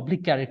exactly the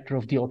public character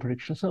of the auto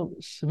rickshaw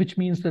service, which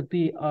means that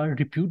they are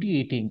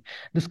repudiating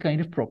this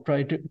kind of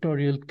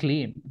proprietorial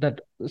claim that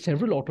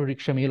several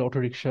male auto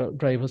rickshaw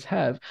drivers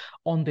have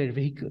on their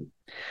vehicle.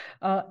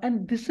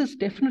 And this is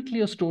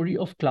definitely a story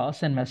of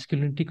class and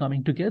masculinity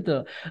coming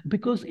together,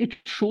 because it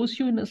shows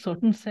you, in a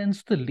certain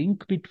sense, the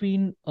link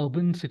between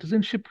urban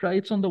citizenship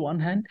rights on the one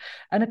hand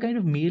and a kind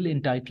of male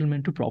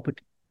entitlement to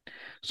property.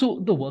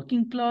 So the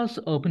working class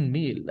urban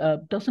male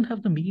doesn't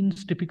have the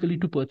means typically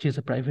to purchase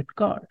a private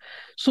car.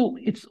 So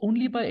it's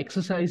only by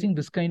exercising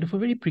this kind of a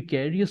very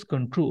precarious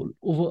control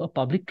over a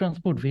public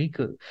transport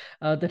vehicle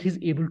that he's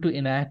able to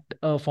enact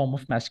a form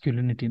of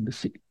masculinity in the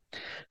city.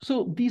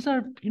 So these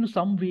are,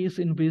 some ways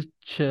in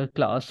which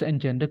class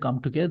and gender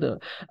come together.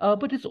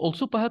 But it's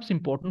also perhaps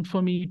important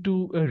for me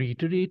to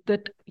reiterate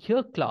that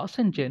here class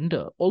and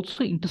gender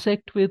also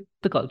intersect with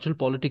the cultural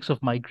politics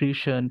of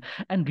migration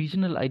and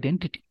regional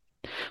identity.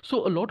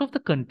 So a lot of the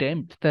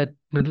contempt that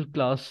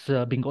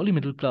Bengali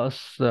middle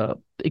class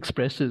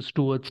expresses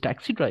towards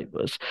taxi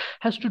drivers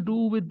has to do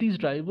with these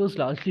drivers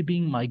largely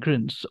being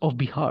migrants of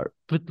Bihar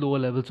with lower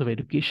levels of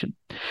education.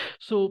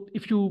 So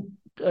if you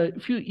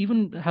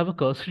even have a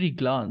cursory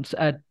glance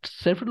at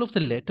several of the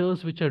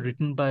letters which are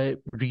written by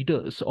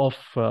readers of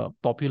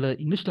popular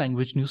English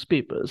language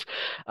newspapers,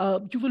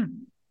 you will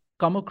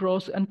come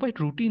across, and quite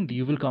routinely,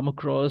 you will come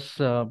across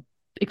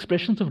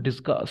expressions of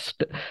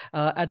disgust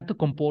at the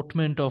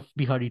comportment of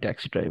Bihari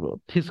taxi driver,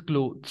 his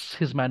clothes,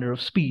 his manner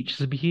of speech,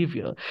 his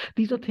behavior.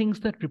 These are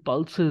things that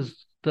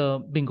repulses the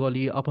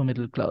Bengali upper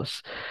middle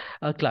class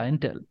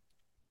clientele.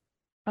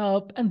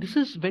 And this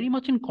is very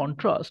much in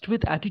contrast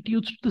with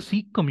attitudes to the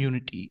Sikh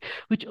community,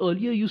 which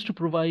earlier used to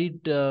provide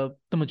the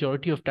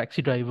majority of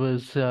taxi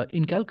drivers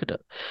in Calcutta.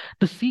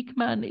 The Sikh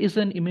man is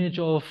an image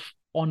of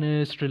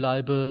honest,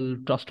 reliable,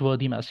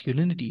 trustworthy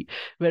masculinity,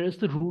 whereas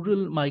the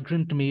rural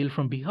migrant male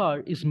from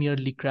Bihar is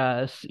merely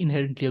crass,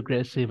 inherently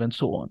aggressive, and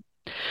so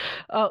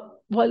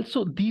on.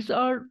 So these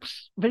are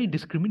very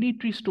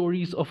discriminatory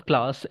stories of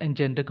class and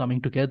gender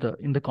coming together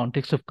in the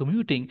context of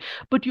commuting,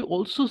 but you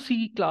also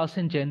see class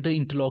and gender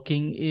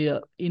interlocking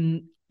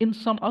in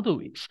some other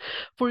ways.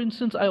 For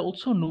instance, I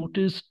also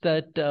noticed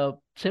that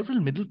several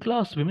middle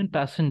class women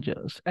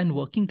passengers and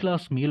working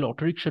class male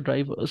auto rickshaw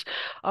drivers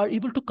are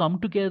able to come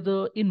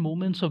together in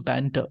moments of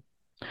banter.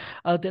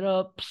 There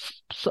are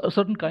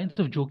certain kinds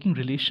of joking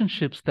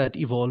relationships that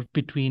evolve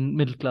between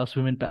middle class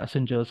women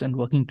passengers and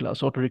working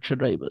class auto rickshaw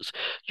drivers.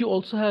 You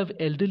also have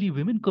elderly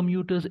women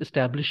commuters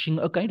establishing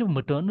a kind of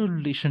maternal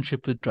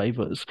relationship with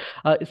drivers,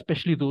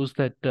 especially those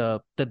that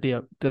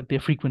they're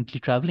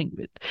frequently traveling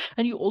with.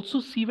 And you also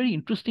see very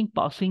interesting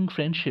passing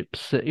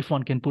friendships, if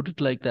one can put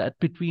it like that,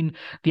 between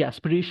the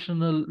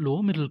aspirational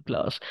lower middle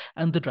class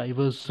and the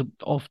drivers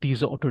of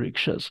these auto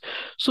rickshaws.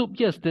 So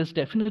yes, there's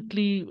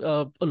definitely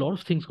a lot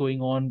of things going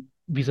on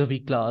vis-a-vis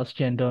class,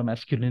 gender,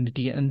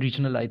 masculinity, and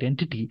regional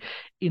identity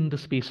in the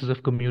spaces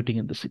of commuting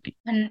in the city.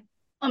 And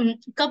a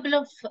couple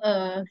of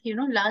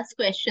last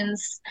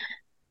questions.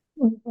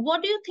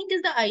 What do you think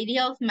is the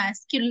idea of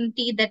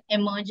masculinity that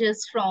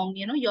emerges from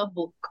your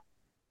book?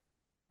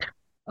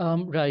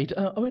 Right.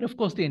 I mean, of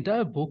course, the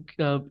entire book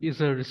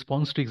is a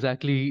response to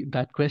exactly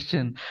that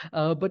question.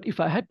 But if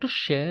I had to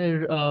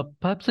share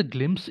perhaps a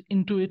glimpse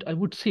into it, I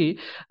would say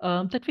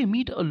that we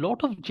meet a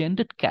lot of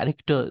gendered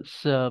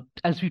characters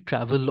as we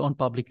travel on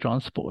public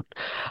transport.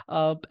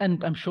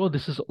 And I'm sure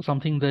this is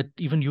something that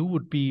even you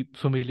would be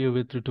familiar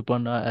with,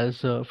 Rituparna,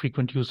 as a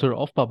frequent user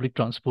of public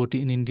transport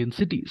in Indian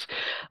cities.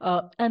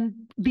 And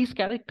these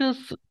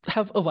characters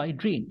have a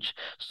wide range.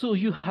 So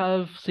you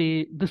have,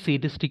 say, the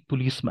sadistic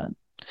policeman.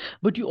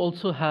 But you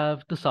also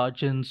have the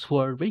sergeants who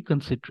are very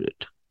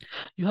considerate.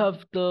 You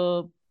have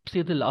the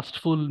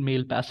lustful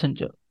male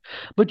passenger.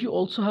 But you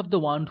also have the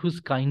one who's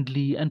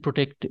kindly and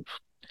protective.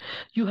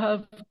 You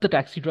have the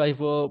taxi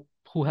driver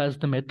who has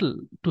the mettle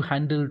to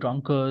handle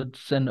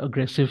drunkards and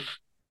aggressive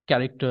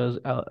characters,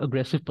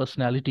 aggressive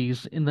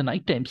personalities in the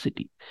nighttime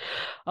city.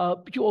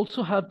 You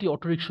also have the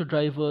auto rickshaw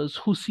drivers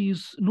who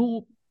sees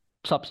no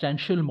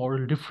substantial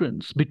moral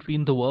difference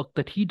between the work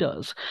that he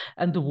does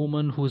and the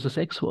woman who is a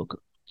sex worker.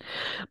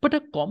 But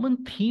a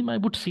common theme, I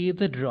would say,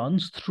 that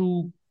runs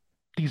through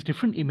these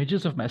different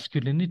images of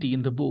masculinity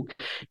in the book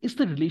is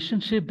the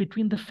relationship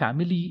between the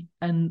family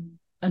and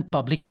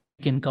public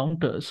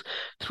encounters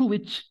through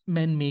which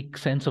men make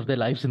sense of their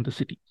lives in the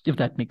city, if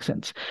that makes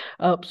sense.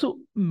 So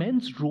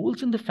men's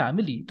roles in the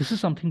family, this is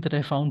something that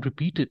I found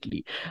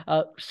repeatedly,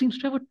 seems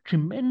to have a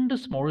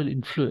tremendous moral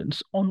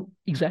influence on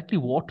exactly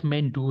what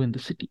men do in the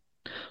city.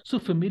 So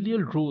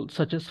familial roles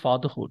such as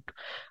fatherhood,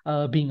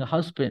 being a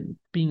husband,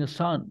 being a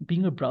son,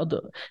 being a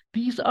brother,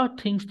 these are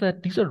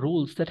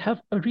roles that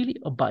have a really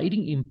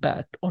abiding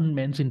impact on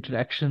men's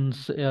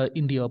interactions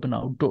in the urban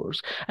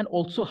outdoors, and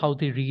also how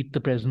they read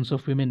the presence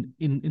of women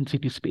in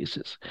city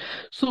spaces.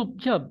 So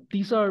yeah,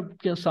 these are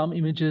some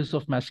images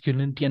of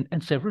masculinity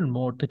and several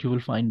more that you will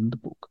find in the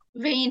book.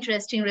 Very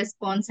interesting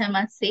response, I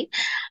must say.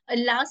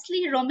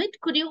 Lastly, Romit,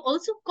 could you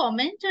also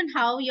comment on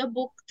how your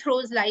book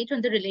throws light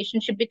on the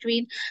relationship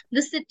between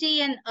the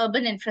city and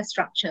urban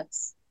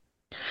infrastructures?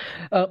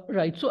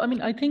 Right. So, I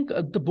mean, I think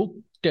the book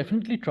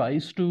definitely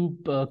tries to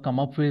come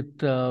up with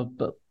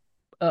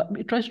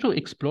it tries to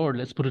explore,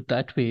 let's put it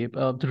that way,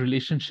 the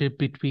relationship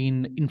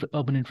between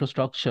urban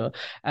infrastructure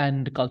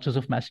and cultures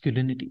of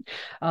masculinity.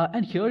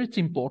 And here it's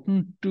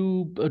important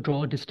to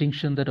draw a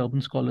distinction that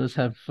urban scholars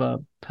have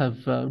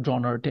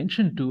drawn our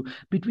attention to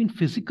between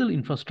physical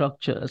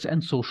infrastructures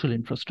and social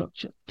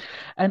infrastructure.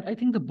 And I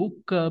think the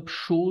book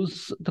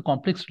shows the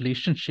complex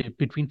relationship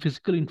between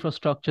physical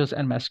infrastructures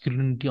and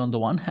masculinity on the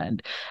one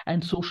hand,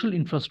 and social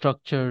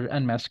infrastructure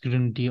and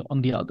masculinity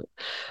on the other.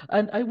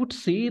 And I would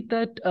say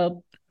that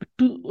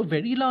to a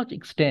very large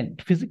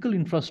extent, physical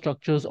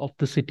infrastructures of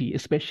the city,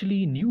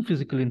 especially new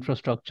physical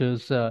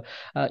infrastructures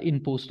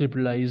in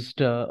post-liberalized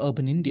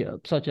urban India,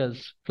 such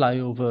as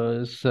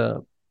flyovers,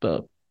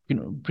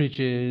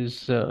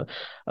 bridges, uh,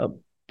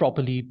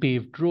 properly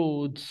paved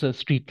roads,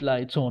 street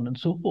lights, so on and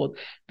so forth.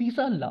 These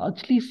are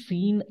largely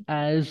seen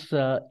as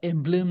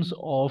emblems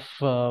of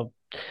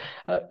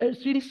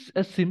it's really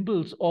as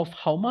symbols of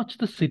how much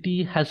the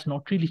city has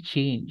not really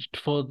changed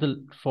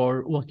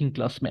for working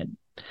class men.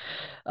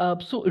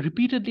 So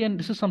repeatedly, and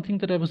this is something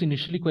that I was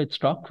initially quite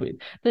struck with,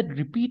 that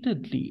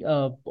repeatedly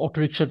auto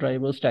rickshaw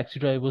drivers, taxi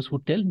drivers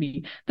would tell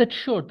me that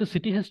sure, the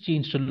city has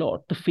changed a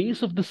lot. The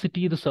face of the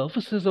city, the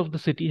surfaces of the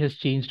city has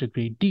changed a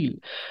great deal.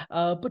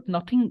 But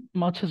nothing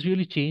much has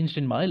really changed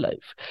in my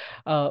life.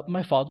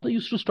 My father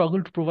used to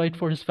struggle to provide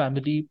for his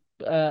family.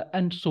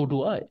 And so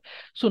do I.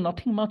 So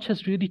nothing much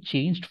has really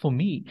changed for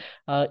me,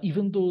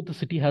 even though the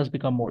city has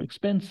become more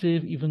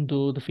expensive, even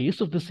though the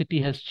face of the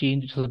city has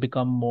changed, it has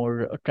become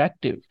more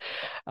attractive.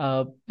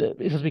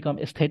 It has become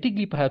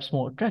aesthetically perhaps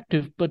more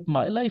attractive, but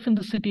my life in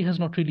the city has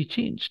not really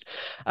changed.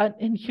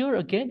 And here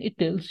again, it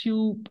tells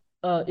you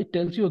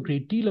a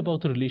great deal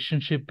about the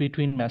relationship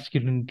between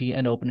masculinity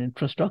and urban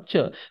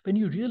infrastructure when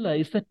you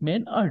realize that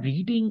men are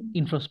reading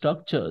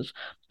infrastructures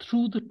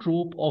through the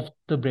trope of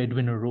the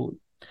breadwinner role,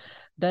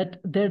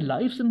 that their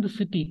lives in the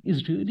city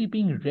is really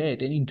being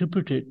read and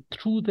interpreted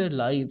through their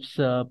lives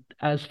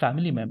as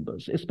family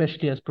members,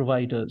 especially as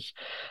providers.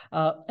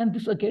 And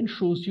this again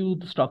shows you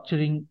the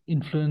structuring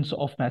influence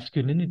of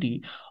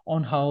masculinity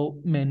on how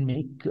men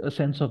make a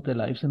sense of their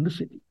lives in the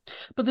city.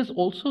 But there's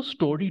also a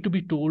story to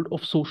be told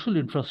of social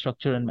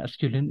infrastructure and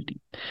masculinity.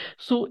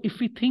 So if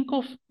we think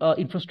of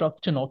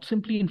infrastructure not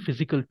simply in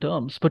physical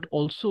terms, but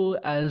also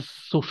as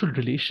social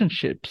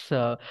relationships,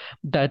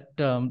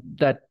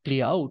 that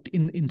play out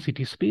in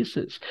city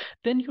spaces,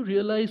 then you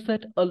realize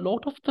that a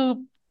lot of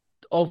the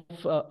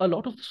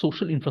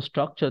social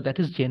infrastructure that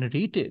is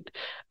generated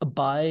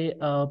by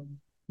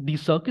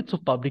these circuits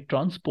of public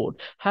transport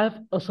have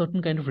a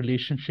certain kind of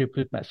relationship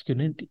with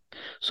masculinity.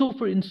 So,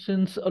 for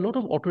instance, a lot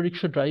of auto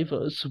rickshaw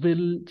drivers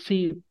will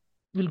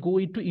go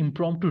into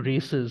impromptu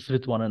races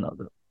with one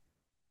another.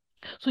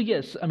 So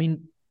yes, I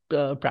mean,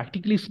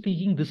 practically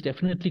speaking, this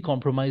definitely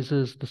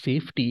compromises the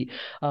safety,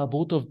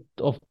 both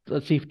of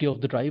the safety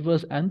of the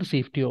drivers and the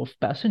safety of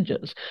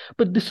passengers.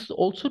 But this is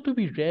also to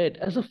be read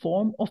as a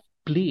form of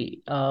play.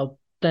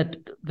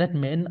 That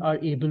men are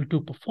able to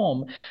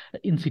perform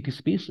in city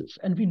spaces,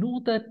 and we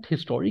know that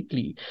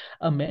historically,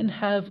 men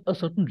have a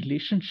certain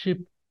relationship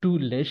to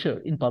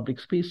leisure in public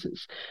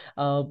spaces.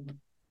 Uh,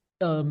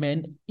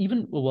 Men,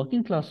 even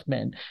working class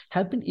men,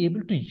 have been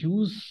able to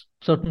use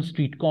certain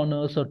street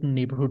corners, certain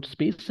neighborhood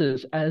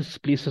spaces as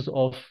places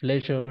of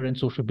leisure and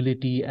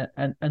sociability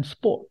and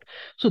sport.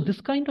 So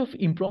this kind of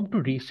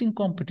impromptu racing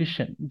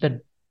competition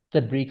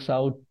that breaks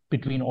out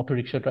between auto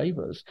rickshaw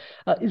drivers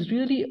is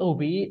really a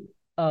way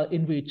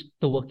in which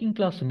the working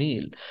class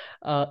male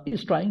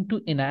is trying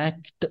to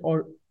enact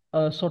or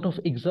sort of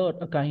exert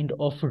a kind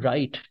of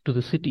right to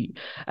the city.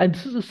 And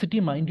this is a city,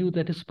 mind you,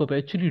 that is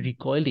perpetually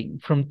recoiling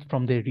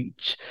from their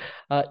reach,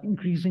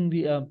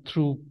 increasingly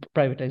through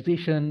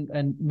privatization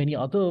and many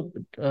other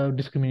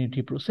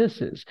discriminatory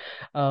processes.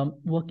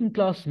 Working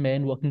class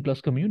men, working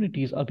class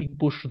communities are being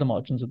pushed to the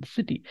margins of the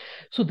city.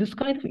 So this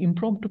kind of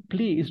impromptu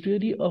play is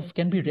really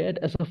can be read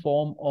as a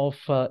form of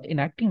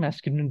enacting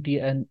masculinity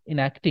and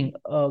enacting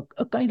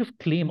a kind of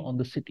claim on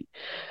the city.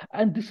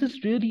 And this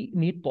is really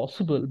made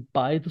possible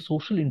by the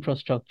social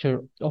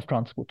infrastructure of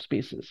transport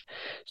spaces.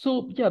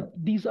 So yeah,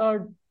 these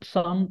are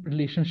some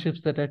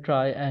relationships that I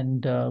try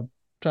and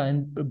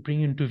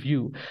bring into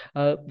view,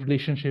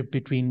 relationship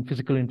between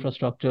physical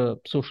infrastructure,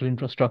 social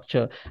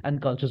infrastructure,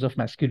 and cultures of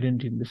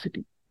masculinity in the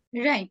city.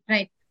 Right,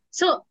 right.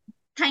 So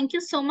Thank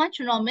you so much,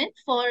 Romit,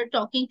 for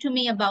talking to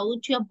me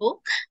about your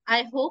book.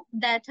 I hope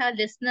that our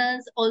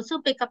listeners also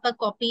pick up a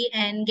copy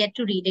and get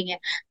to reading it.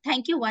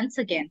 Thank you once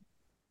again.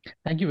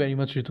 Thank you very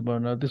much,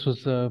 Rituparna. This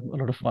was a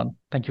lot of fun.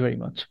 Thank you very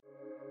much.